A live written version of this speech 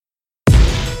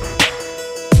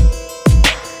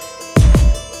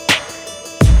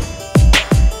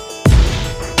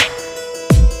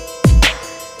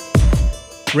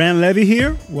Ran Levy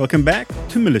here. Welcome back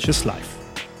to Malicious Life.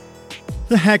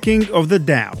 The hacking of the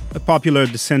DAO, a popular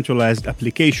decentralized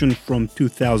application from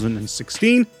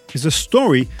 2016, is a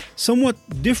story somewhat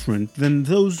different than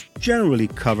those generally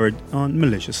covered on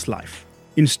Malicious Life.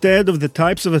 Instead of the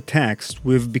types of attacks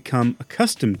we've become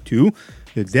accustomed to,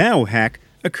 the DAO hack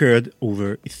occurred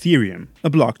over Ethereum, a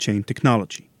blockchain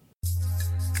technology.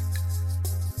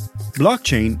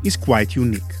 Blockchain is quite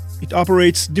unique. It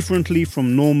operates differently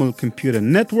from normal computer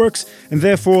networks, and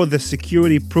therefore the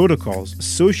security protocols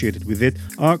associated with it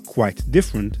are quite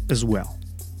different as well.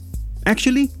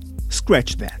 Actually,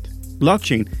 scratch that.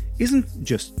 Blockchain isn't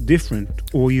just different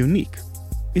or unique.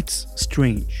 It's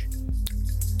strange.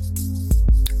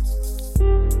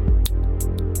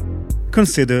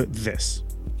 Consider this.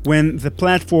 When the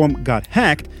platform got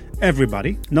hacked,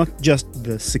 everybody, not just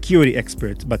the security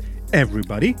experts, but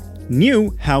everybody,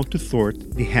 knew how to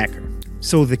thwart the hacker.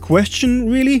 So the question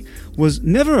really was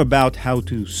never about how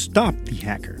to stop the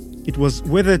hacker. It was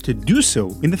whether to do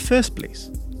so in the first place.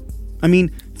 I mean,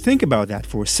 think about that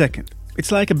for a second.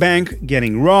 It's like a bank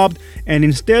getting robbed, and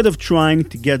instead of trying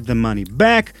to get the money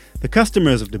back, the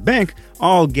customers of the bank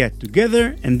all get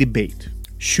together and debate.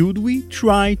 Should we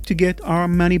try to get our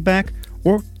money back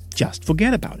or just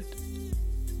forget about it?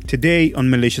 Today on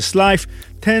Malicious Life,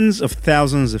 tens of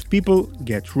thousands of people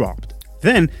get robbed.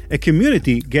 Then a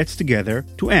community gets together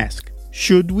to ask,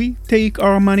 should we take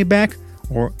our money back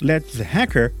or let the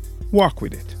hacker walk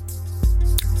with it?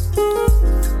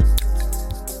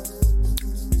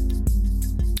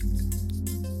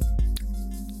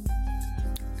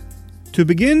 To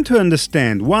begin to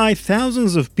understand why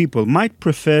thousands of people might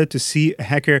prefer to see a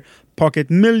hacker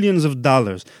pocket millions of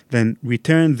dollars than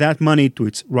return that money to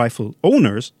its rightful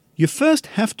owners, you first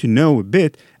have to know a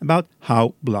bit about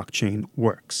how blockchain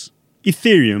works.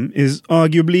 Ethereum is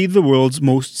arguably the world's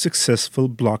most successful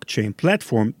blockchain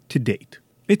platform to date.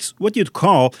 It's what you'd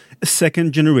call a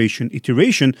second-generation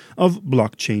iteration of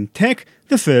blockchain tech,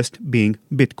 the first being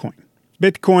Bitcoin.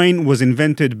 Bitcoin was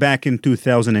invented back in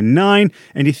 2009,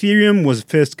 and Ethereum was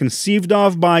first conceived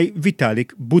of by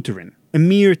Vitalik Buterin, a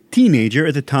mere teenager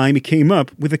at the time he came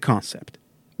up with the concept.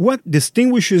 What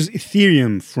distinguishes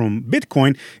Ethereum from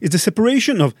Bitcoin is the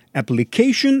separation of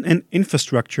application and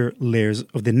infrastructure layers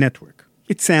of the network.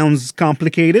 It sounds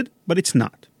complicated, but it's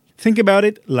not. Think about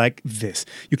it like this.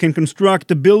 You can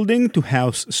construct a building to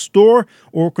house a store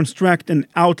or construct an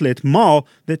outlet mall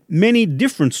that many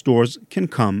different stores can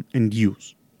come and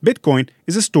use. Bitcoin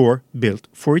is a store built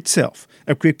for itself,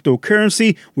 a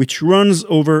cryptocurrency which runs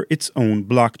over its own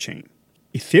blockchain.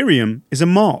 Ethereum is a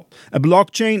mall, a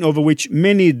blockchain over which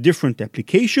many different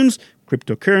applications,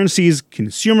 cryptocurrencies,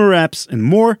 consumer apps, and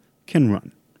more can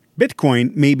run.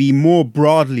 Bitcoin may be more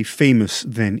broadly famous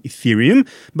than Ethereum,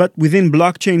 but within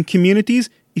blockchain communities,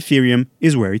 Ethereum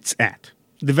is where it's at.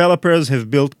 Developers have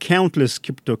built countless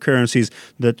cryptocurrencies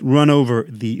that run over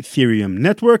the Ethereum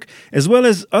network, as well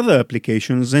as other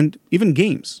applications and even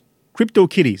games.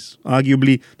 CryptoKitties,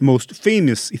 arguably the most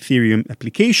famous Ethereum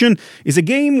application, is a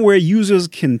game where users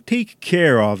can take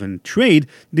care of and trade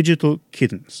digital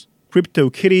kittens.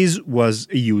 CryptoKitties was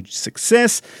a huge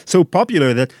success, so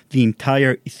popular that the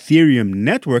entire Ethereum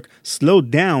network slowed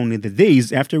down in the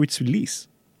days after its release.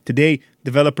 Today,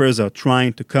 developers are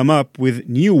trying to come up with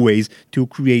new ways to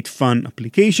create fun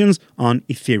applications on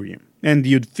Ethereum. And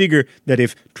you'd figure that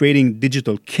if trading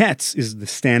digital cats is the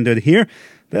standard here,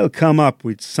 they'll come up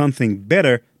with something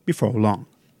better before long.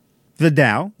 The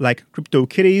DAO, like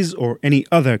CryptoKitties or any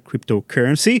other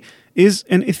cryptocurrency, is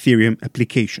an Ethereum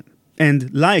application.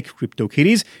 And like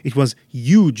CryptoKitties, it was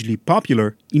hugely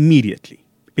popular immediately.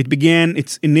 It began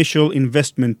its initial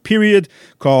investment period,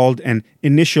 called an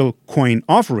Initial Coin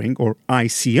Offering, or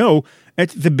ICO, at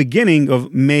the beginning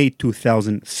of May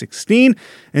 2016,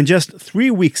 and just 3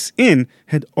 weeks in,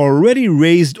 had already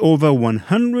raised over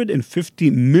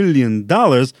 $150 million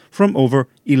from over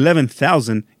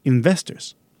 11,000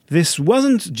 investors. This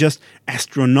wasn't just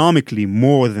astronomically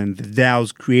more than the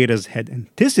DAO's creators had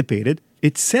anticipated,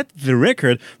 it set the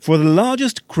record for the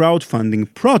largest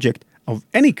crowdfunding project of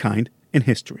any kind in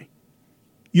history.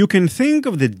 You can think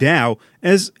of the DAO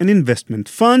as an investment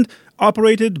fund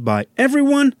operated by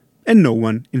everyone and no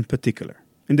one in particular.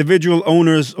 Individual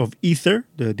owners of Ether,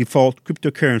 the default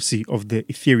cryptocurrency of the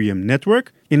Ethereum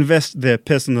network, invest their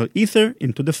personal Ether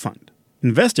into the fund.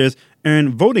 Investors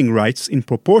earn voting rights in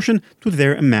proportion to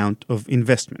their amount of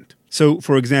investment. So,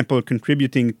 for example,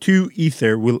 contributing 2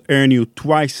 Ether will earn you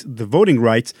twice the voting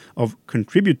rights of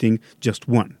contributing just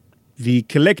 1. The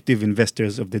collective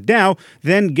investors of the DAO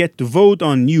then get to vote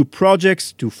on new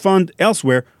projects to fund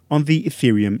elsewhere on the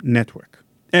Ethereum network.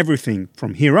 Everything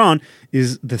from here on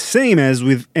is the same as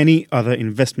with any other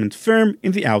investment firm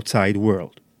in the outside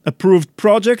world. Approved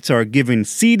projects are given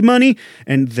seed money,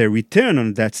 and the return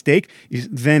on that stake is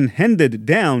then handed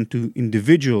down to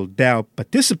individual DAO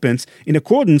participants in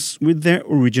accordance with their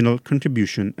original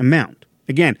contribution amount.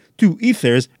 Again, 2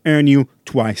 ethers earn you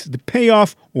twice the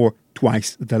payoff or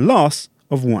twice the loss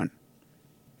of 1.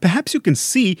 Perhaps you can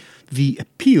see the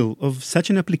appeal of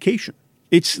such an application.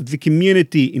 It's the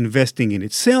community investing in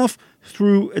itself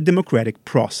through a democratic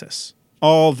process.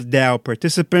 All the DAO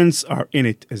participants are in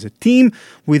it as a team,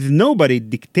 with nobody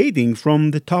dictating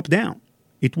from the top down.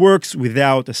 It works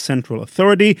without a central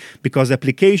authority because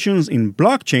applications in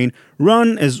blockchain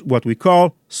run as what we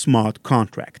call smart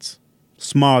contracts.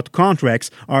 Smart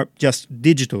contracts are just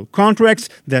digital contracts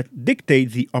that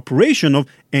dictate the operation of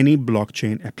any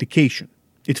blockchain application.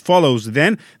 It follows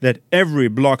then that every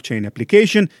blockchain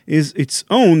application is its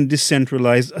own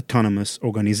decentralized autonomous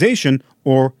organization,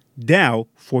 or DAO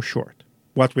for short.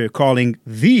 What we're calling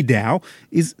the DAO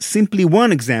is simply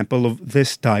one example of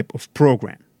this type of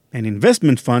program. An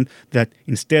investment fund that,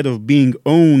 instead of being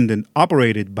owned and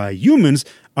operated by humans,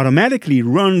 automatically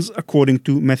runs according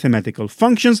to mathematical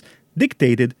functions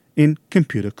dictated in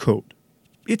computer code.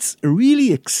 It's a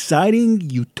really exciting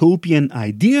utopian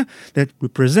idea that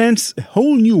represents a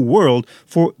whole new world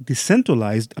for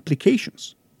decentralized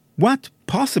applications. What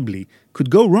possibly could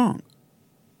go wrong?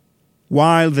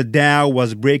 While the DAO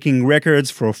was breaking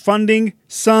records for funding,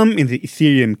 some in the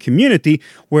Ethereum community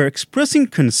were expressing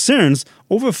concerns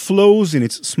over flaws in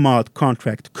its smart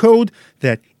contract code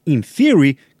that, in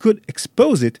theory, could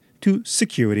expose it to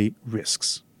security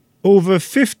risks. Over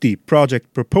 50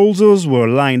 project proposals were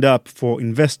lined up for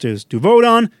investors to vote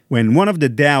on when one of the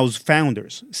DAO's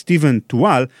founders, Steven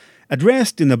Tual,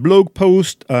 addressed in a blog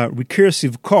post a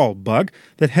recursive call bug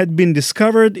that had been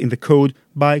discovered in the code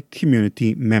by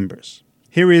community members.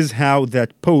 Here is how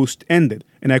that post ended,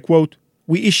 and I quote,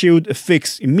 "We issued a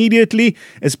fix immediately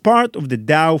as part of the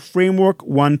DAO Framework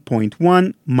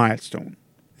 1.1 milestone.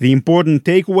 The important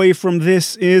takeaway from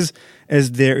this is,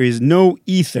 as there is no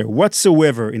ether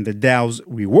whatsoever in the DAO's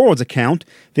rewards account,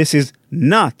 this is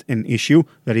not an issue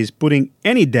that is putting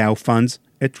any DAO funds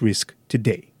at risk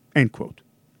today." End quote.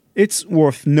 It's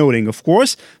worth noting, of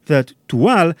course, that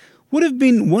Tual would have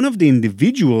been one of the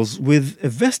individuals with a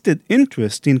vested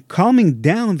interest in calming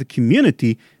down the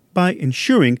community by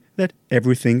ensuring that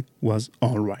everything was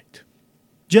all right.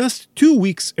 Just 2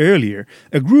 weeks earlier,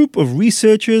 a group of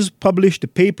researchers published a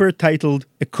paper titled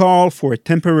 "A Call for a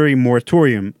Temporary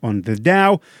Moratorium on the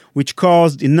DAO," which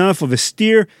caused enough of a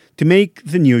stir to make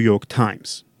the New York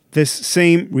Times. This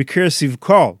same recursive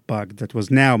call bug that was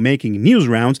now making news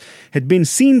rounds had been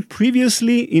seen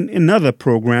previously in another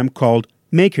program called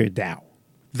MakerDAO.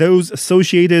 Those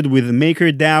associated with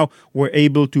MakerDAO were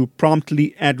able to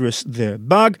promptly address the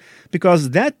bug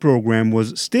because that program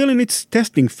was still in its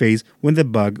testing phase when the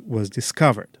bug was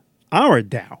discovered. Our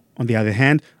DAO, on the other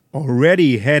hand,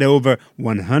 already had over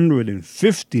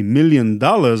 $150 million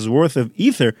worth of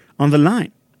Ether on the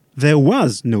line. There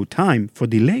was no time for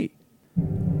delay.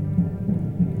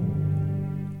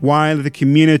 While the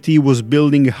community was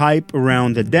building hype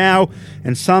around the DAO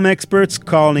and some experts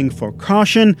calling for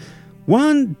caution,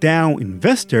 one DAO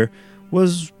investor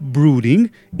was brooding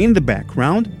in the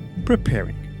background,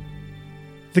 preparing.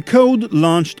 The code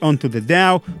launched onto the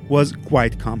DAO was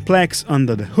quite complex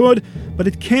under the hood, but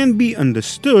it can be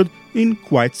understood in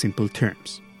quite simple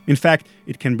terms. In fact,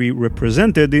 it can be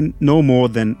represented in no more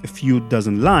than a few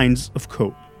dozen lines of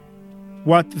code.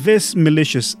 What this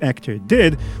malicious actor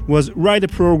did was write a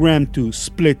program to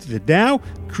split the DAO,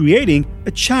 creating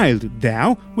a child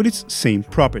DAO with its same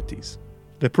properties.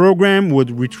 The program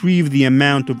would retrieve the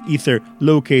amount of Ether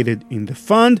located in the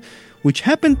fund, which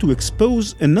happened to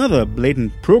expose another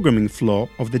blatant programming flaw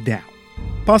of the DAO.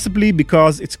 Possibly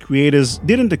because its creators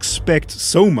didn't expect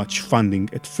so much funding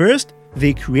at first,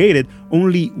 they created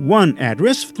only one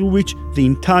address through which the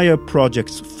entire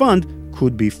project's fund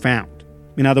could be found.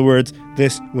 In other words,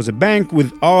 this was a bank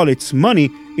with all its money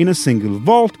in a single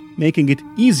vault, making it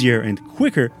easier and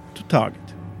quicker to target.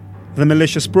 The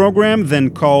malicious program then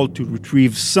called to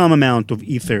retrieve some amount of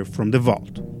Ether from the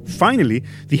vault. Finally,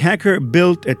 the hacker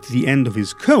built at the end of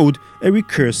his code a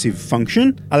recursive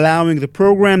function, allowing the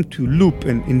program to loop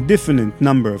an indefinite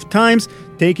number of times,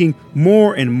 taking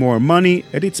more and more money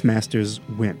at its master's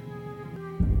whim.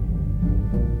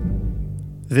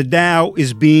 The DAO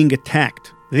is being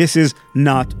attacked. This is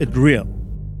not a drill.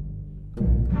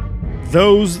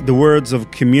 Those, the words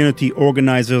of community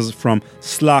organizers from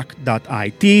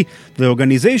Slack.it, the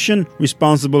organization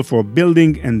responsible for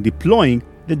building and deploying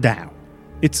the DAO.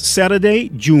 It's Saturday,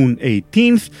 June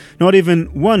 18th, not even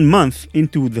 1 month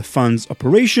into the fund's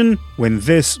operation, when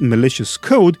this malicious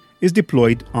code is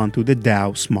deployed onto the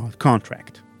DAO smart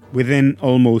contract. Within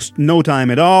almost no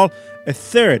time at all, a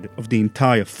third of the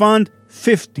entire fund,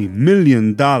 $50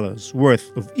 million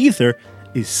worth of Ether,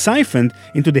 is siphoned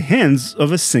into the hands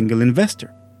of a single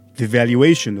investor. The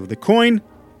valuation of the coin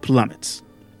plummets.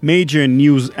 Major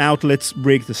news outlets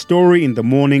break the story in the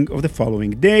morning of the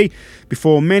following day,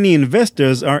 before many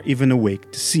investors are even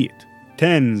awake to see it.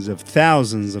 Tens of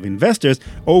thousands of investors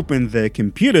open their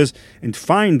computers and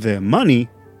find their money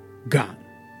gone.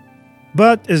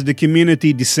 But as the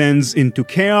community descends into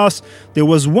chaos, there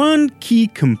was one key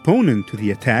component to the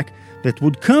attack that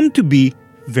would come to be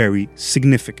very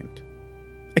significant.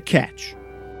 A catch.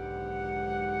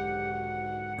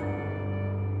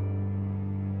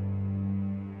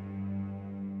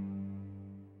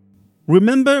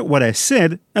 Remember what I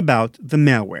said about the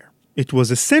malware. It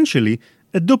was essentially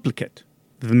a duplicate.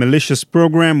 The malicious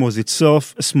program was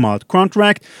itself a smart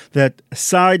contract that,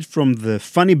 aside from the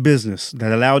funny business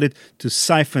that allowed it to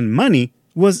siphon money,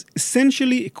 was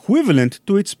essentially equivalent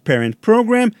to its parent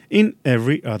program in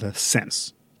every other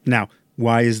sense. Now,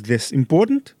 why is this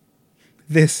important?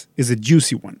 This is a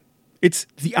juicy one. It's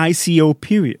the ICO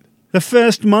period. The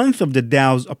first month of the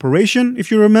DAO's operation,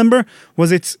 if you remember,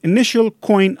 was its initial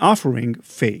coin offering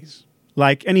phase.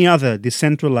 Like any other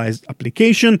decentralized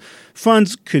application,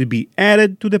 funds could be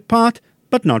added to the pot,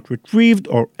 but not retrieved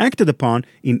or acted upon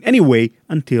in any way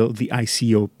until the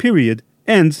ICO period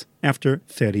ends after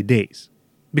 30 days.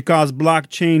 Because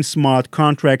blockchain smart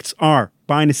contracts are,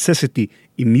 by necessity,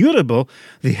 immutable,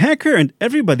 the hacker and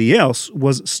everybody else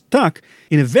was stuck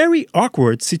in a very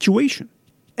awkward situation.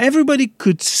 Everybody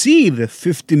could see the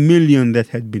 $50 million that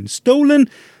had been stolen,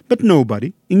 but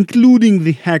nobody, including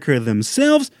the hacker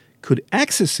themselves, could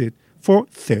access it for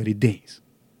 30 days.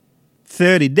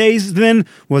 30 days, then,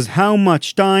 was how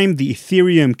much time the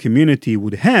Ethereum community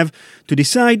would have to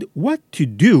decide what to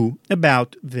do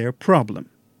about their problem.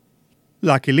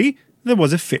 Luckily, there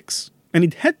was a fix, and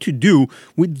it had to do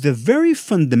with the very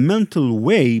fundamental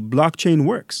way blockchain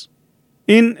works.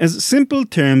 In as simple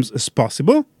terms as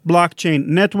possible, blockchain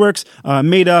networks are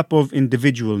made up of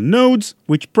individual nodes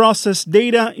which process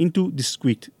data into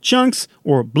discrete chunks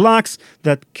or blocks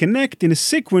that connect in a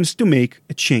sequence to make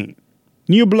a chain.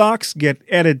 New blocks get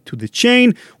added to the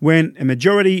chain when a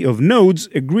majority of nodes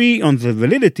agree on the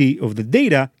validity of the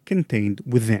data contained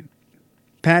within.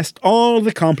 Past all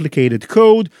the complicated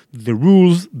code, the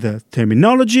rules, the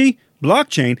terminology,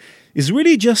 blockchain is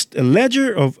really just a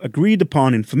ledger of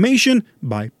agreed-upon information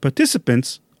by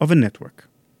participants of a network.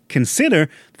 Consider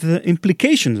the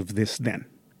implications of this then.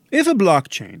 If a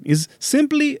blockchain is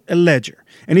simply a ledger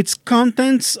and its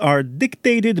contents are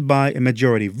dictated by a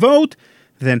majority vote,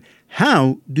 then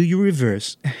how do you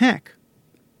reverse a hack?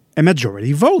 A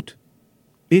majority vote.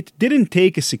 It didn't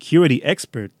take a security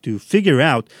expert to figure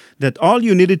out that all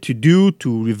you needed to do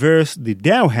to reverse the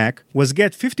DAO hack was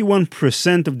get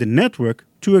 51% of the network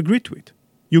to agree to it.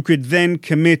 You could then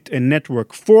commit a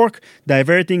network fork,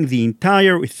 diverting the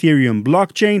entire Ethereum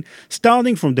blockchain,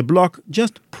 starting from the block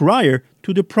just prior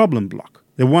to the problem block,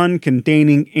 the one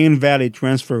containing invalid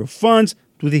transfer of funds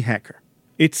to the hacker.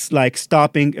 It's like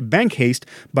stopping a bank heist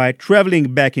by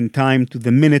traveling back in time to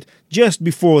the minute just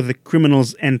before the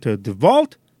criminals entered the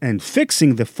vault and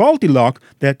fixing the faulty lock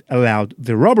that allowed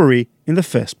the robbery in the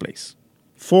first place.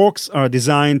 Forks are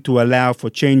designed to allow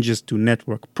for changes to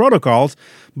network protocols,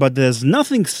 but there's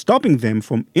nothing stopping them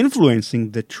from influencing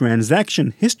the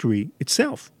transaction history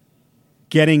itself.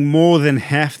 Getting more than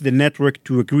half the network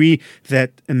to agree that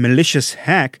a malicious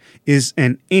hack is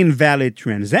an invalid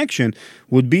transaction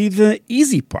would be the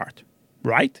easy part,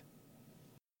 right?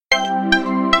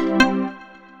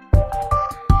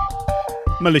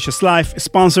 Malicious Life is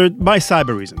sponsored by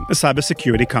Cybereason, a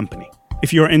cybersecurity company.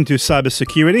 If you're into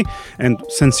cybersecurity, and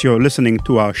since you're listening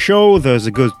to our show, there's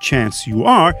a good chance you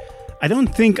are, I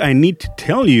don't think I need to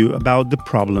tell you about the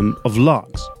problem of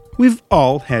logs. We've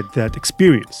all had that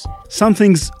experience.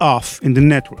 Something's off in the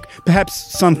network. Perhaps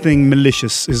something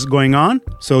malicious is going on,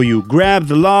 so you grab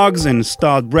the logs and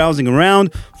start browsing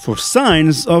around for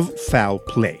signs of foul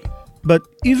play. But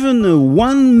even a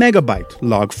 1 megabyte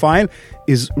log file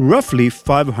is roughly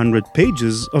 500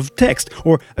 pages of text,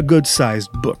 or a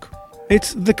good-sized book.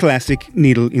 It's the classic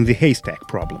needle in the haystack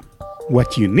problem.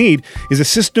 What you need is a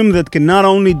system that can not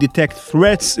only detect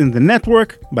threats in the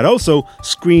network, but also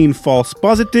screen false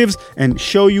positives and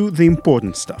show you the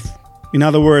important stuff. In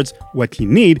other words, what you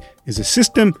need is a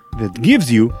system that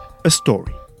gives you a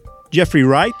story. Jeffrey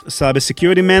Wright, a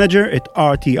cybersecurity manager at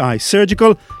RTI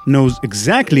Surgical, knows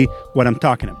exactly what I'm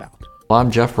talking about.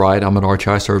 I'm Jeff Wright. I'm at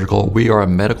RTI Surgical. We are a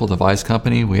medical device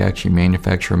company. We actually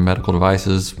manufacture medical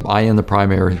devices. I am the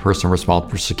primary person responsible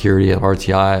for security at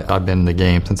RTI. I've been in the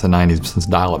game since the 90s, since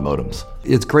dial-up modems.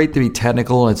 It's great to be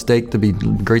technical, and it's great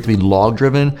to be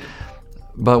log-driven,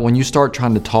 but when you start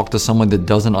trying to talk to someone that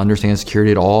doesn't understand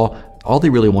security at all they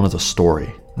really want is a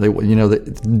story.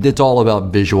 It's all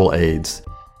about visual aids.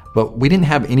 But we didn't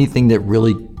have anything that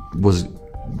really was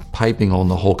piping on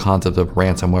the whole concept of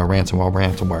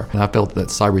ransomware. And I felt that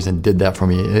Cybereason did that for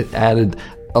me. It added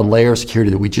a layer of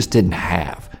security that we just didn't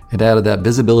have. It added that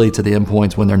visibility to the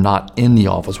endpoints when they're not in the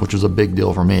office, which was a big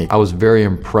deal for me. I was very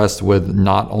impressed with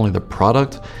not only the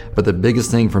product, but the biggest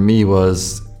thing for me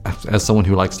was, as someone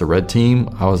who likes the red team,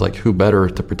 I was like, who better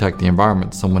to protect the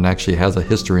environment? Someone actually has a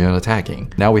history on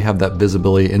attacking. Now we have that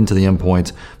visibility into the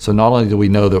endpoints. So not only do we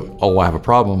know that, I have a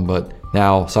problem, but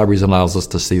now Cybereason allows us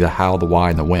to see the how, the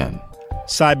why, and the when.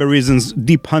 Cybereason's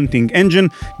deep hunting engine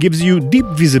gives you deep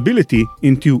visibility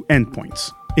into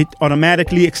endpoints. It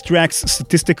automatically extracts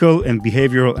statistical and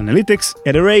behavioral analytics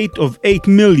at a rate of 8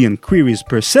 million queries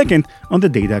per second on the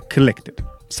data collected.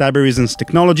 Cybereason's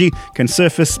technology can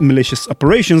surface malicious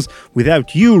operations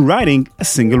without you writing a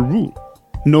single rule.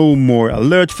 No more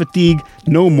alert fatigue,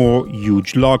 no more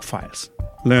huge log files.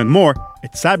 Learn more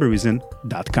at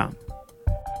cybereason.com.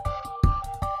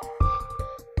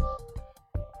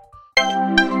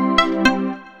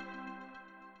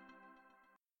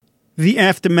 The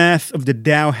aftermath of the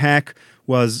DAO hack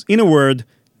was, in a word,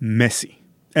 messy.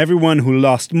 Everyone who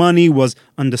lost money was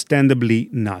understandably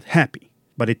not happy.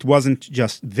 But it wasn't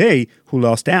just they who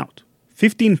lost out.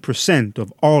 15%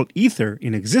 of all Ether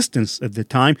in existence at the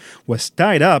time was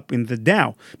tied up in the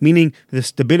DAO, meaning the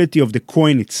stability of the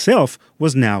coin itself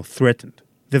was now threatened.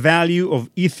 The value of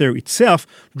Ether itself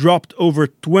dropped over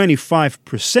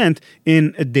 25%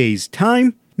 in a day's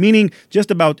time, meaning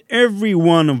just about every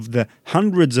one of the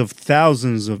hundreds of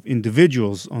thousands of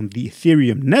individuals on the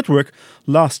Ethereum network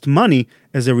lost money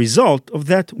as a result of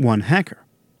that one hacker.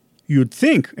 You'd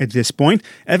think, at this point,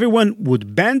 everyone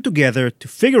would band together to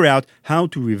figure out how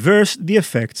to reverse the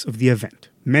effects of the event.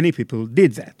 Many people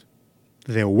did that.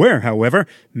 There were, however,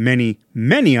 many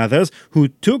others who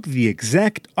took the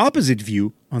exact opposite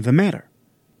view on the matter.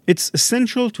 It's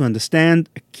essential to understand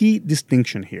a key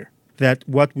distinction here, that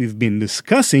what we've been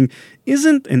discussing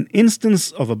isn't an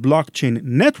instance of a blockchain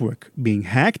network being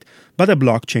hacked, but a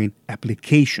blockchain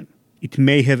application. It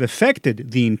may have affected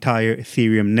the entire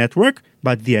Ethereum network,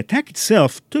 but the attack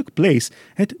itself took place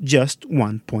at just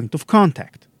one point of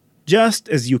contact. Just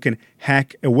as you can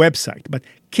hack a website but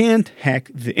can't hack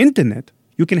the internet,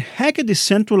 you can hack a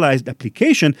decentralized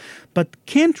application but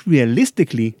can't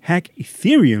realistically hack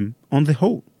Ethereum on the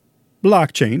whole.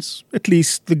 Blockchains, at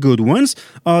least the good ones,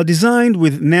 are designed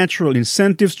with natural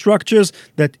incentive structures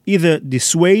that either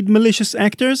dissuade malicious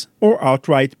actors or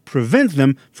outright prevent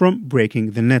them from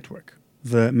breaking the network.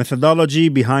 The methodology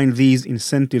behind these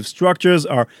incentive structures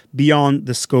are beyond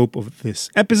the scope of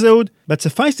this episode, but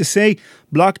suffice to say,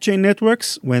 blockchain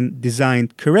networks, when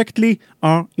designed correctly,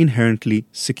 are inherently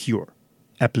secure.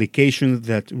 Applications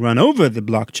that run over the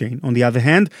blockchain, on the other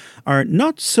hand, are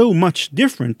not so much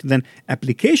different than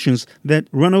applications that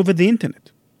run over the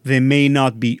internet. They may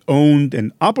not be owned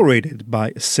and operated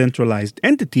by a centralized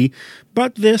entity,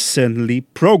 but they're certainly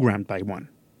programmed by one.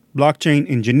 Blockchain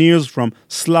engineers from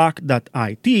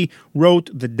Slack.it wrote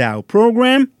the DAO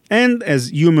program and,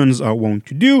 as humans are wont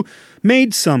to do,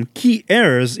 made some key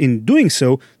errors in doing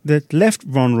so that left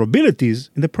vulnerabilities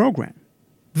in the program.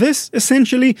 This,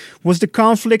 essentially, was the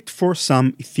conflict for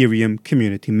some Ethereum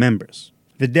community members.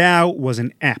 The DAO was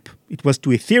an app. It was to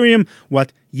Ethereum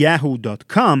what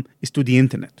Yahoo.com is to the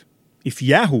internet. If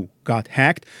Yahoo got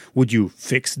hacked, would you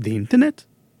fix the internet?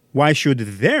 Why should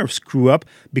their screw-up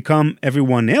become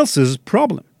everyone else's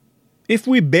problem? If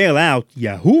we bail out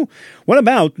Yahoo, what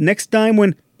about next time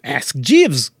when Ask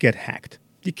Jeeves get hacked?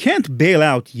 You can't bail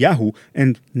out Yahoo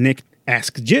and nick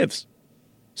Ask Jeeves.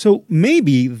 So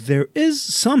maybe there is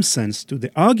some sense to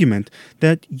the argument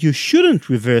that you shouldn't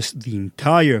reverse the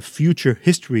entire future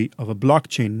history of a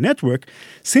blockchain network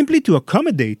simply to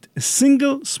accommodate a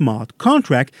single smart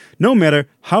contract, no matter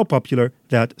how popular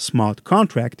that smart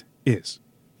contract is.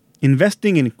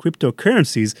 Investing in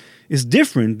cryptocurrencies is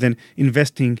different than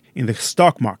investing in the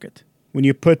stock market. When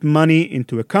you put money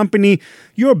into a company,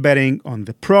 you're betting on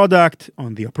the product,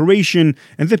 on the operation,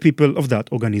 and the people of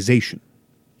that organization.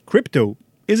 Crypto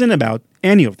isn't about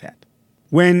any of that.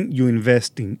 When you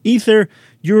invest in Ether,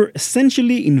 you're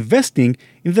essentially investing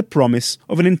in the promise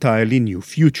of an entirely new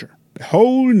future, a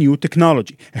whole new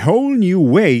technology, a whole new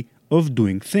way of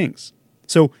doing things.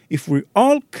 So if we're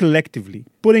all collectively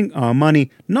putting our money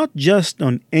not just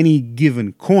on any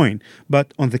given coin,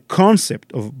 but on the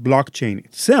concept of blockchain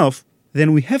itself,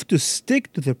 then we have to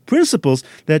stick to the principles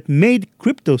that made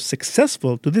crypto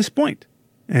successful to this point.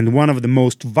 And one of the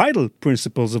most vital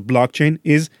principles of blockchain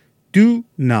is do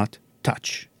not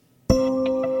touch.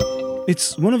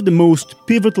 It's one of the most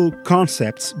pivotal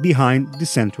concepts behind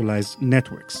decentralized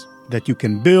networks, that you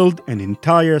can build an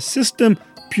entire system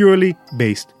purely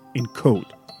based in code.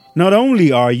 Not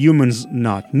only are humans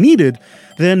not needed,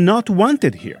 they're not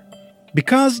wanted here.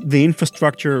 Because the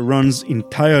infrastructure runs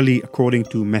entirely according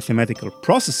to mathematical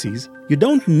processes, you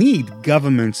don't need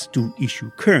governments to issue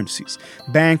currencies,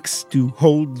 banks to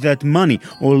hold that money,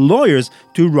 or lawyers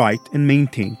to write and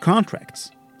maintain contracts.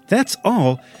 That's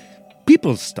all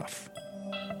people's stuff.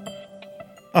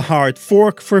 A hard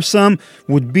fork for some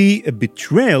would be a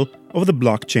betrayal of the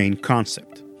blockchain concept.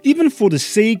 Even for the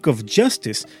sake of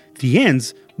justice, the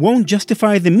ends won't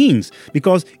justify the means,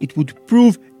 because it would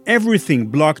prove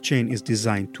everything blockchain is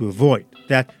designed to avoid.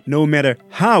 That no matter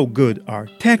how good our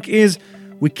tech is,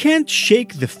 we can't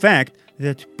shake the fact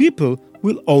that people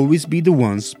will always be the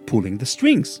ones pulling the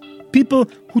strings. People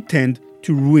who tend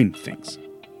to ruin things.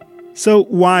 So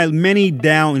while many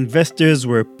DAO investors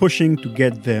were pushing to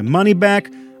get their money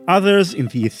back, others in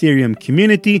the Ethereum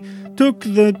community took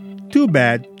the too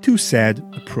bad, too sad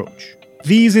approach.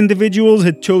 These individuals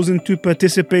had chosen to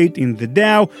participate in the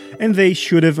DAO, and they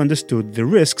should have understood the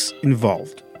risks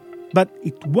involved. But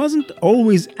it wasn't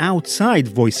always outside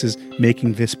voices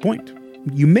making this point.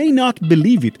 You may not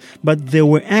believe it, but there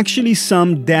were actually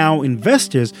some DAO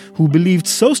investors who believed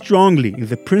so strongly in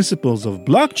the principles of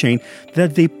blockchain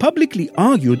that they publicly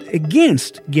argued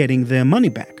against getting their money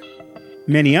back.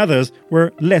 Many others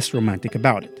were less romantic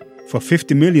about it. For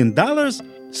 $50 million?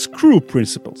 Screw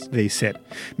principles, they said.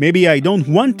 Maybe I don't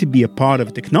want to be a part of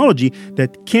a technology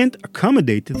that can't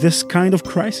accommodate this kind of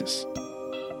crisis.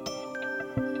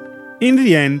 In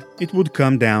the end, it would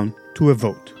come down to a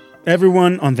vote.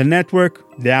 Everyone on the network,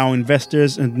 DAO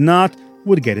investors and not,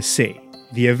 would get a say.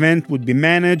 The event would be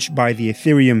managed by the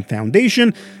Ethereum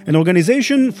Foundation, an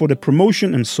organization for the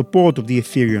promotion and support of the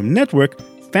Ethereum network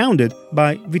founded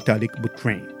by Vitalik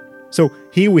Buterin. So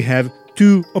here we have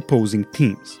two opposing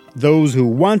teams. Those who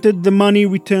wanted the money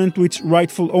returned to its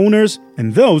rightful owners,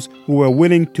 and those who were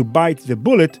willing to bite the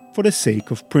bullet for the sake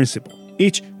of principle,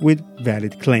 each with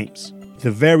valid claims.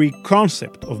 The very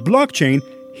concept of blockchain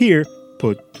here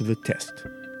put to the test.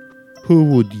 Who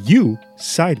would you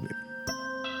side with?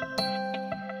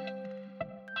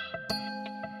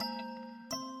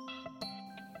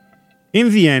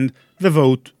 In the end, the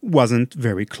vote wasn't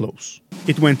very close.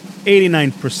 It went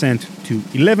 89% to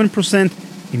 11%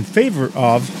 in favor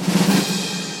of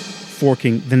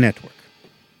forking the network.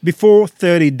 Before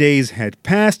 30 days had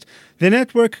passed, the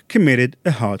network committed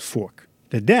a hard fork.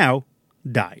 The DAO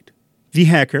died. The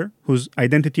hacker, whose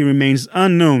identity remains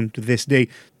unknown to this day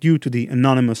due to the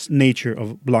anonymous nature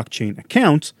of blockchain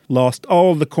accounts, lost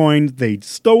all the coin they'd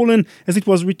stolen as it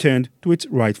was returned to its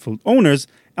rightful owners,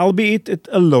 albeit at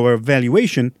a lower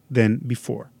valuation than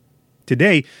before.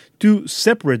 Today, two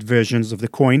separate versions of the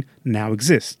coin now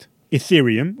exist: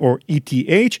 Ethereum, or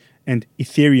ETH, and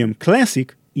Ethereum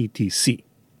Classic, ETC.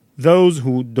 Those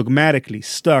who dogmatically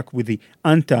stuck with the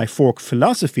anti-fork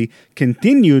philosophy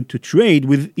continued to trade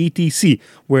with ETC,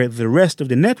 where the rest of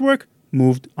the network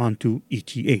moved onto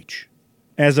ETH.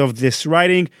 As of this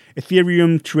writing,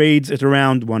 Ethereum trades at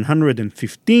around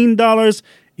 $115,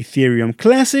 Ethereum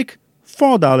Classic,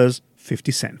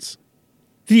 $4.50.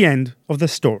 The end of the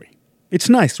story. It's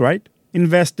nice, right?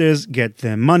 Investors get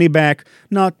their money back,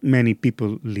 not many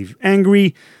people leave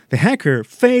angry, the hacker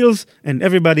fails, and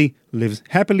everybody lives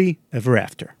happily ever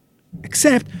after.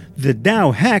 Except the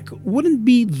DAO hack wouldn't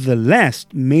be the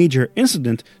last major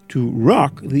incident to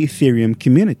rock the Ethereum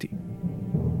community.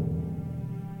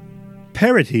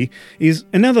 Parity is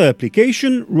another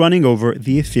application running over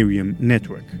the Ethereum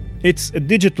network. It's a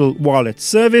digital wallet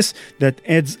service that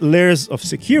adds layers of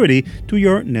security to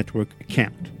your network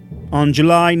account. On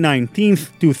July 19,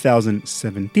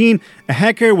 2017, a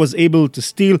hacker was able to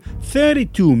steal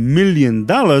 $32 million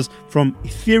from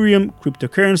Ethereum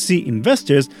cryptocurrency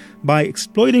investors by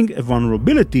exploiting a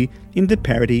vulnerability in the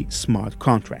Parity smart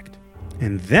contract.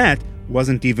 And that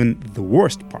wasn't even the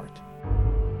worst part.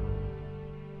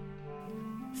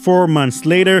 4 months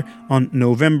later, on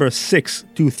November 6,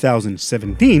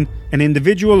 2017, an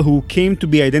individual who came to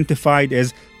be identified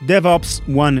as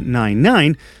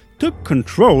DevOps199 took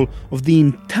control of the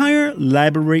entire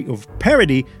library of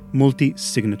Parity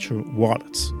multi-signature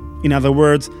wallets. In other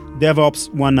words,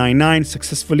 DevOps199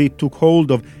 successfully took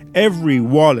hold of every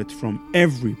wallet from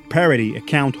every Parity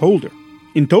account holder.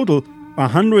 In total,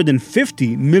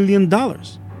 $150 million.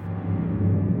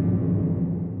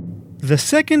 The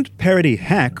second Parity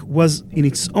hack was, in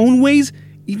its own ways,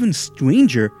 even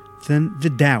stranger than the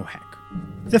DAO hack.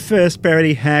 The first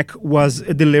Parity hack was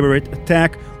a deliberate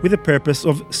attack with the purpose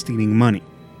of stealing money.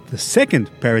 The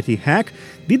second Parity hack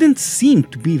didn't seem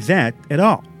to be that at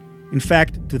all. In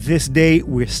fact, to this day,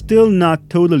 we're still not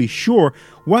totally sure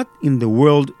what in the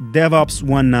world DevOps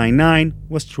 199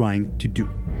 was trying to do.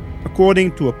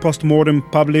 According to a postmortem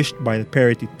published by the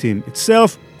Parity team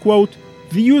itself, quote,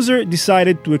 the user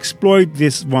decided to exploit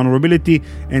this vulnerability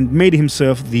and made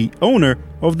himself the owner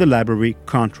of the library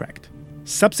contract.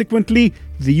 Subsequently,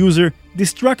 the user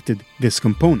destructed this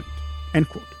component, end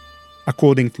quote.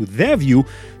 According to their view,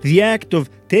 the act of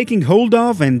taking hold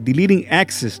of and deleting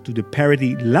access to the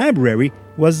Parity library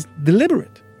was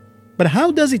deliberate. But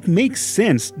how does it make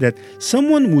sense that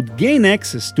someone would gain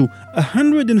access to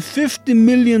 $150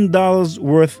 million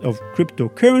worth of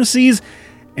cryptocurrencies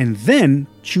and then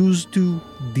choose to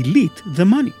delete the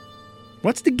money?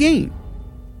 What's the gain?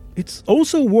 It's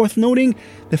also worth noting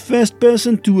the first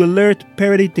person to alert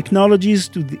Parity Technologies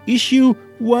to the issue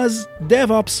was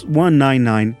DevOps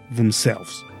 199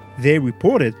 themselves. They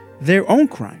reported their own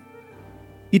crime.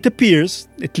 It appears,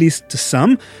 at least to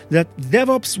some, that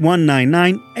DevOps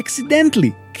 199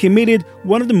 accidentally committed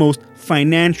one of the most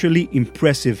financially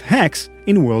impressive hacks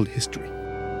in world history.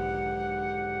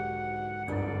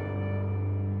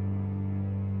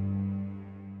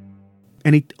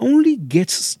 And it only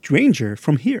gets stranger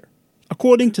from here.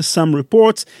 According to some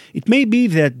reports, it may be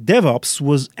that DevOps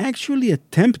was actually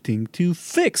attempting to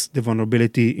fix the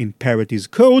vulnerability in Parity's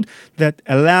code that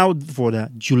allowed for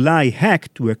the July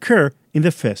hack to occur in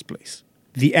the first place.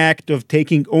 The act of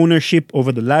taking ownership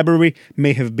over the library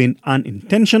may have been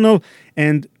unintentional,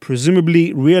 and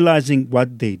presumably realizing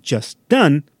what they'd just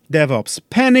done, DevOps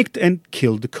panicked and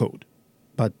killed the code.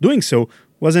 But doing so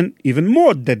was an even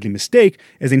more deadly mistake,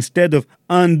 as instead of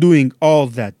undoing all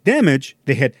that damage,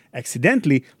 they had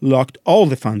accidentally locked all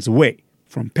the funds away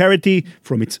from Parity,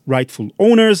 from its rightful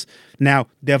owners. Now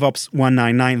DevOps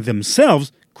 199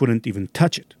 themselves couldn't even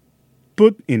touch it.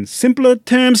 Put in simpler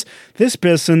terms, this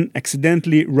person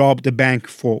accidentally robbed a bank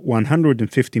for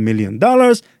 $150 million,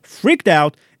 freaked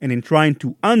out, and in trying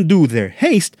to undo their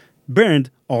haste, burned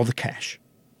all the cash.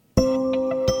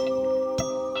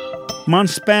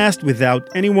 Months passed without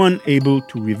anyone able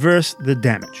to reverse the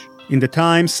damage. In the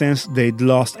time since they'd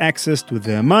lost access to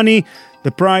their money, the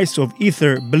price of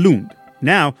Ether ballooned.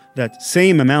 Now, that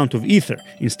same amount of Ether,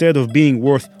 instead of being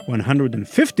worth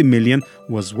 $150 million,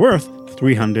 was worth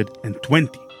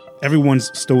 $320. Everyone's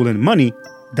stolen money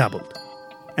doubled.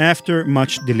 After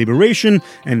much deliberation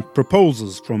and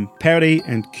proposals from Parity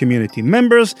and community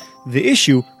members, the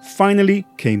issue finally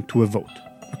came to a vote.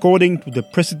 According to the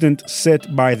precedent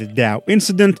set by the DAO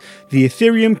incident, the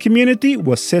Ethereum community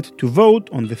was set to vote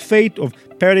on the fate of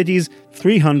Parity's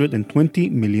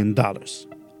 $320 million.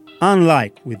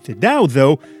 Unlike with the DAO,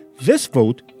 though, this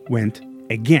vote went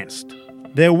against.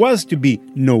 There was to be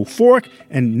no fork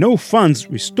and no funds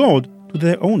restored to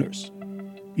their owners.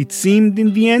 It seemed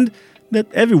in the end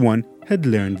that everyone had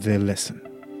learned their lesson.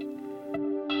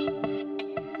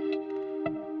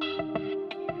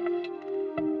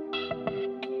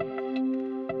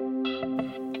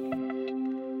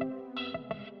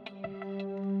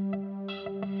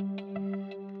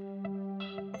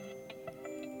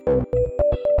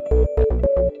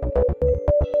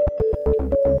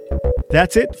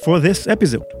 That's it for this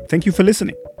episode. Thank you for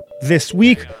listening. This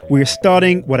week, we're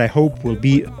starting what I hope will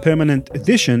be a permanent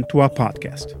addition to our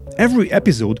podcast. Every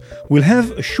episode will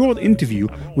have a short interview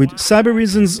with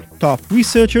Cybereason's top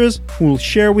researchers who will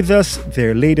share with us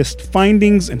their latest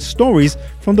findings and stories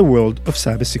from the world of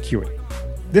cybersecurity.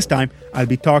 This time, I'll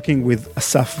be talking with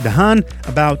Asaf Dahan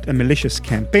about a malicious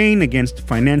campaign against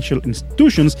financial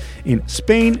institutions in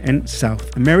Spain and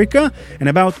South America, and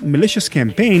about malicious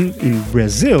campaign in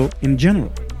Brazil in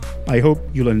general. I hope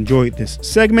you'll enjoy this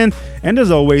segment, and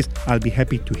as always, I'll be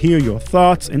happy to hear your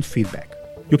thoughts and feedback.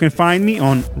 You can find me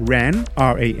on RAN,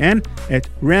 R-A-N, at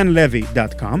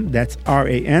ranlevy.com, that's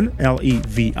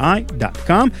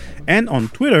RANLEVI.com, and on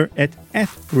Twitter at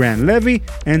 @ranlevy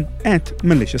and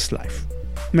 @maliciouslife.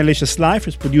 Malicious Life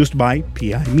is produced by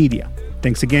PI Media.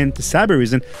 Thanks again to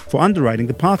Cybereason for underwriting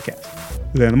the podcast.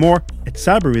 Learn more at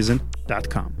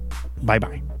cybereason.com.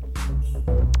 Bye-bye.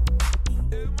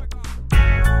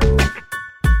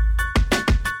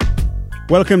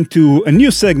 Welcome to a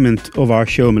new segment of our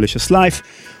show, Malicious Life,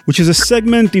 which is a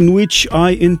segment in which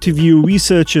I interview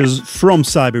researchers from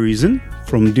Cybereason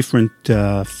from different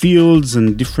fields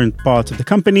and different parts of the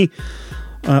company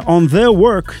on their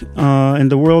work in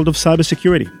the world of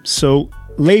cybersecurity. So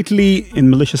lately in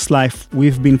Malicious Life,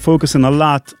 we've been focusing a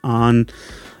lot on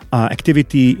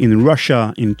activity in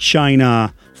Russia, in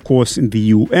China, of course, in the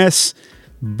US,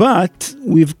 but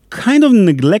we've kind of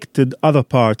neglected other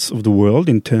parts of the world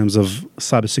in terms of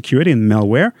cybersecurity and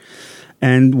malware.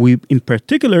 And we, in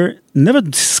particular, never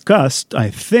discussed, I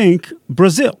think,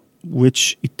 Brazil,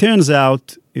 which it turns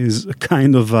out is a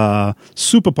kind of a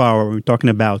superpower when we're talking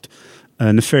about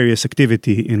nefarious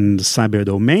activity in the cyber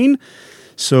domain.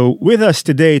 So with us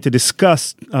today to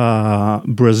discuss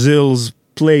Brazil's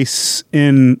place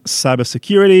in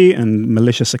cybersecurity and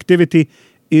malicious activity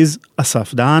is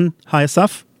Asaf Dan. Hi,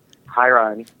 Asaf. Hi,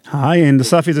 Ron. Hi, and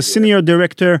Asaf is a senior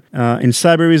director in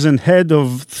cyberism and head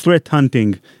of threat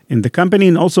hunting in the company,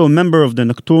 and also a member of the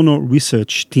Nocturno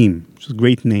research team, which is a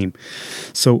great name.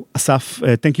 So, Asaf,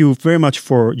 thank you very much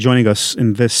for joining us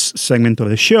in this segment of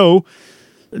the show.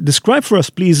 Describe for us,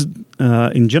 please,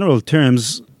 in general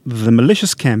terms, the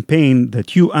malicious campaign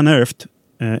that you unearthed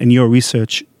in your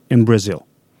research in Brazil.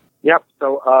 Yep.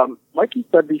 So, like you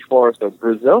said before, so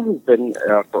Brazil has been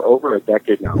for over a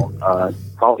decade now,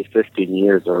 probably 15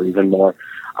 years or even more,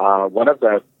 one of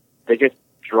the biggest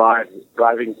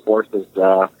driving forces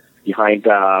behind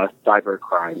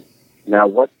cybercrime. Now,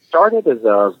 what started as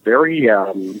a very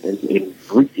in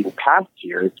past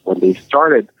years when it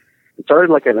started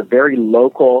like as a very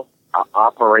local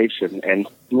operation, and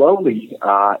slowly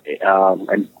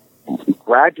and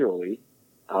gradually.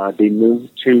 They moved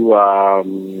to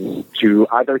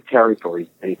other territories.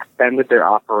 They expanded their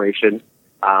operation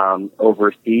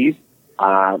overseas,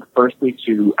 firstly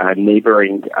to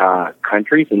neighboring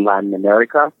countries in Latin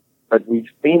America. But we've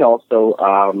seen also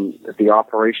the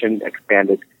operation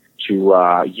expanded to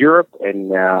Europe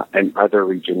and other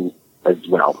regions as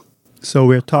well. So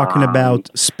we're talking about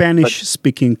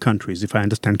Spanish-speaking countries, if I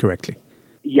understand correctly.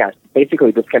 Yes,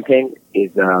 basically this campaign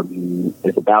is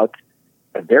about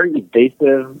a very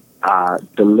invasive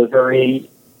delivery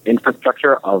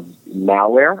infrastructure of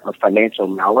malware, of financial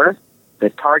malware,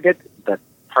 that target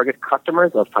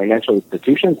customers of financial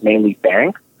institutions, mainly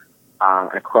banks,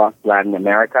 across Latin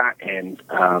America and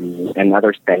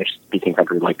other Spanish-speaking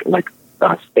countries like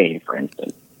Spain, for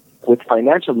instance. With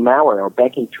financial malware or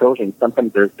banking Trojan,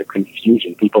 sometimes there's the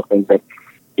confusion. People think that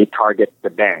it targets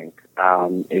the bank.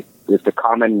 It's a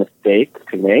common mistake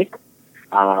to make.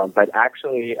 But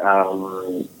actually,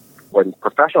 when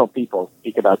professional people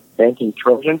speak about banking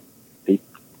Trojan, they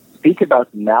speak about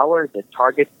malware that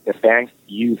targets the bank's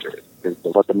users. Because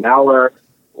what the malware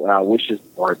wishes,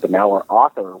 or the malware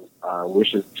author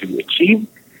wishes to achieve,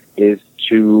 is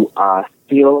to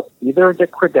steal either the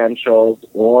credentials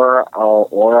or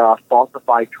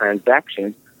falsify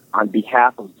transactions on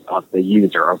behalf of the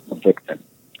user, of the victim.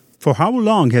 For how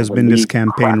long has been this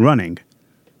campaign running?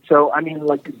 So, I mean,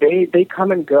 like, they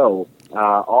come and go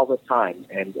all the time.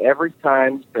 And every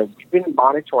time, so we've been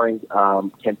monitoring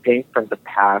campaigns from the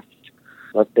past,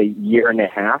 let's say, year and a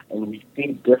half, and we've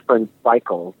seen different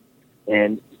cycles.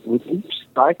 And with each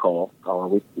cycle, or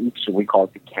with each, we call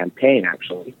it the campaign,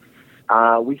 actually,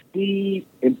 we see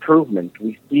improvement.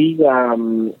 We see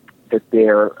that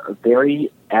they're very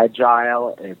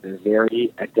agile and they're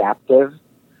very adaptive.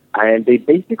 And they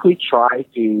basically try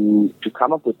to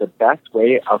come up with the best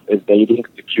way of evading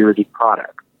security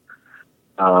products,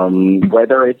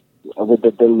 whether it's with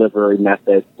the delivery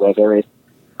method, whether it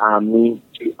means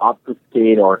to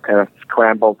obfuscate or kind of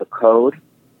scramble the code,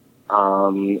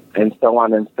 and so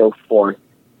on and so forth.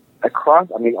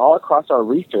 All across our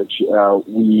research,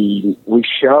 we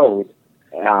showed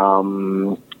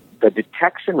the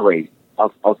detection rate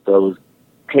of those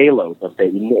payloads, of the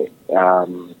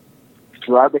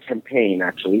throughout the campaign,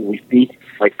 actually, we see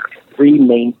like three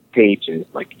main stages.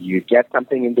 Like, you get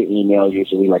something in the email,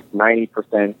 usually like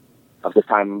 90% of the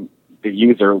time the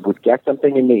user would get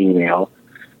something in the email.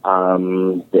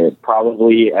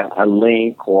 Probably a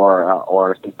link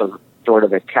or some sort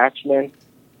of attachment.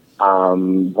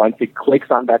 Once it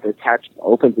clicks on that attachment,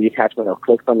 opens the attachment or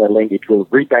clicks on the link, it will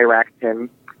redirect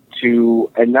him to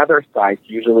another site,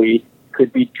 usually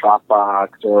could be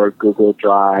Dropbox or Google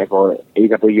Drive or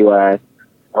AWS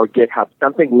or GitHub,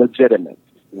 something legitimate,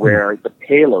 where the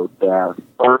payload, the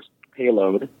first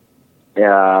payload,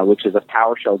 which is a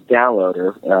PowerShell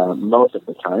downloader, most of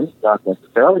the time, not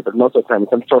necessarily, but most of the time,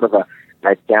 some sort of a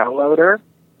downloader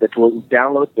that will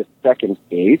download the second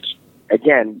stage.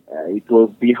 Again, it will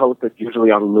be hosted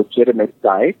usually on legitimate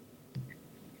sites.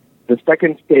 The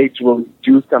second stage will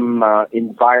do some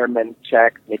environment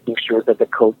checks, making sure that the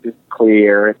code is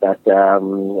clear, that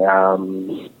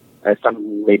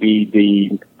some maybe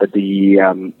the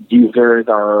users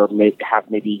have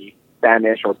maybe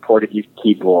Spanish or Portuguese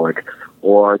keyboard,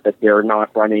 or that they're not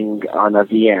running on a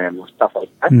VM, stuff like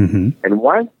that. Mm-hmm. And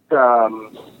once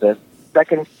the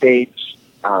second stage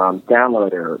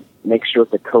downloader makes sure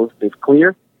the coast is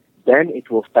clear, then it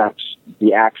will fetch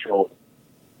the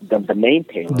main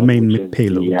payload. The main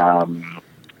payload.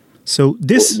 So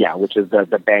this, which is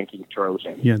the banking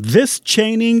Trojan. Yeah, this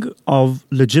chaining of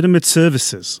legitimate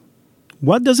services,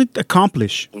 what does it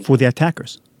accomplish for the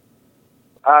attackers?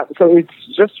 So it's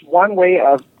just one way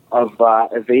of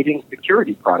evading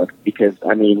security products, because,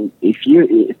 I mean, if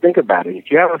you think about it, if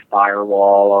you have a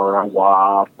firewall or a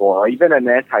WAF or even an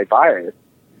antivirus,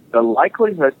 the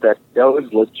likelihood that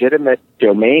those legitimate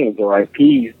domains or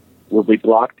IPs will be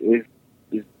blocked is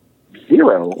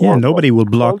zero. Yeah, nobody will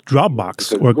block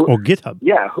Dropbox or GitHub.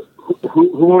 Yeah,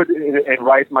 who would in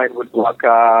right mind would block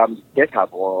GitHub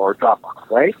or Dropbox,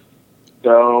 right?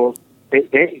 So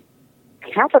they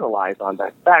capitalize on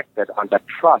that fact, that on that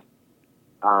trust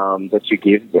that you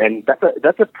give, and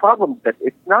that's a problem. That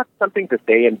it's not something that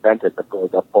they invented.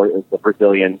 The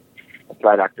Brazilian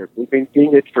threat actors. We've been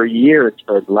seeing it for years,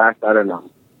 for the last, I don't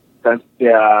know, since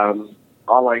the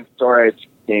online storage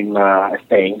became a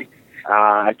thing.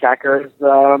 Attackers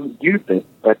use it,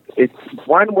 but it's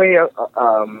one way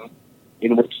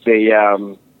in which they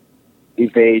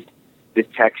evade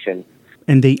detection.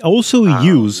 And they also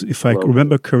use, if I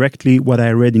remember correctly what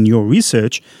I read in your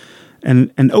research,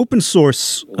 an open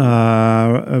source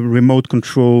remote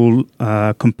control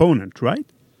component, right?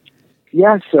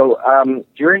 Yeah, so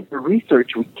during the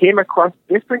research, we came across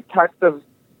different types of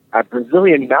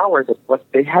Brazilian malware that what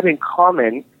they had in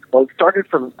common. Well, it started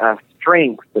from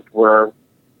strings that were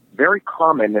very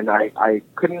common, and I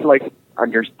couldn't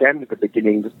understand at the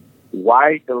beginning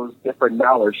why those different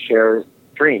malwares share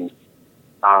strings,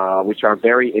 which are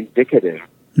very indicative.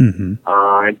 Mm-hmm.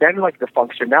 And then the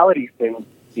functionality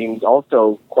seems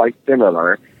also quite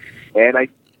similar. And I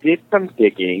did some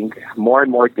digging, more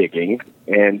and more digging,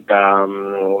 and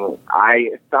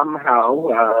I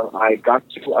got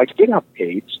to a GitHub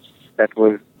page that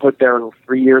was put there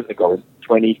 3 years ago,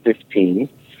 2015,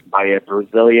 by a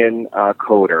Brazilian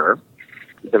coder.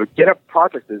 The GitHub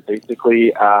project is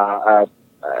basically a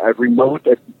remote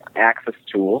access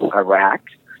tool, a RAC.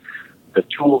 The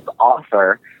tool's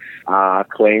author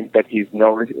claims that he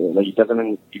claims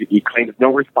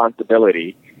no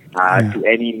responsibility to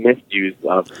any misuse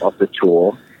of the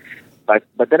tool. But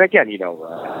then again,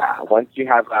 once you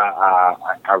have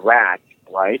a RAC,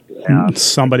 right?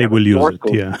 Somebody will use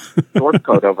it, yeah. Source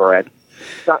code over it.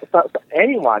 So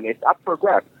anyone, it's up for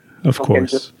grabs. Of course. Can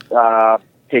just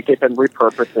take it and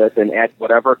repurpose it and add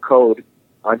whatever code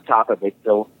on top of it.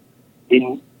 So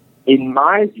in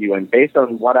my view, and based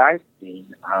on what I've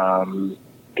seen,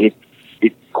 it's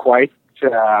quite,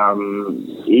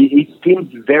 it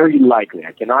seems very likely.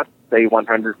 I cannot say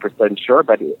 100% sure,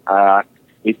 but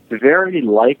it's very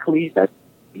likely that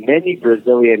many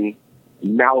Brazilian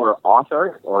malware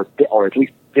authors, or at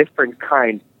least different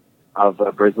kinds of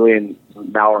Brazilian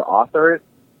malware authors,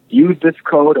 use this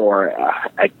code or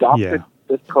adopted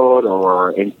this code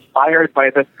or inspired by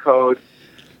this code.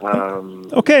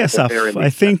 Okay, Asaf. I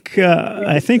think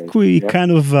we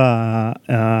kind of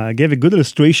gave a good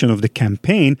illustration of the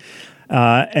campaign.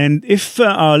 And if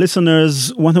our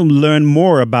listeners want to learn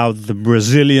more about the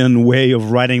Brazilian way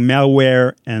of writing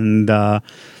malware and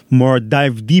more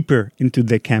dive deeper into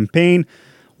the campaign,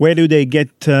 where do they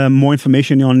get more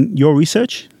information on your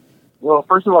research? Well,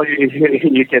 first of all,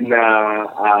 you can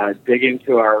dig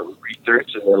into our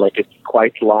research. It's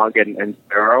quite long and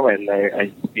thorough, and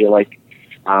I feel like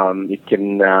it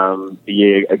can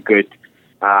be a good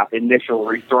initial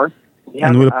resource.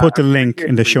 And we'll put a link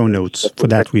in the show notes for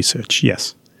that research,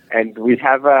 yes. And we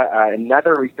have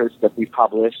another research that we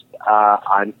published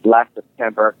on last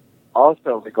September,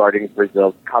 also regarding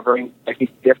Brazil, covering a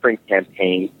different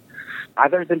campaigns.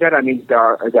 Other than that, I mean, there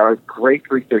are great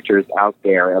researchers out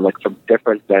there, from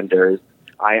different vendors.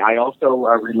 I also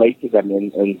relate to them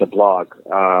in the blog.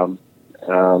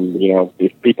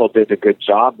 If people did a good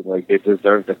job, they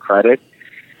deserve the credit.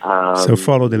 So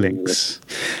follow the links.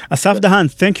 Asaf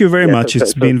Dahan, thank you very much.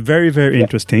 It's been very, very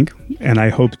interesting. And I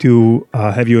hope to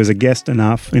have you as a guest in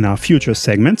our future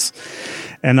segments.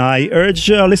 And I urge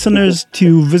our listeners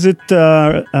to visit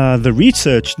the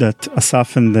research that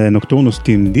Asaf and the Nocturnus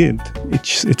team did.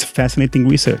 It's fascinating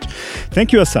research.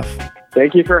 Thank you, Asaf.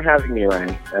 Thank you for having me,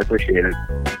 Ryan. I appreciate it.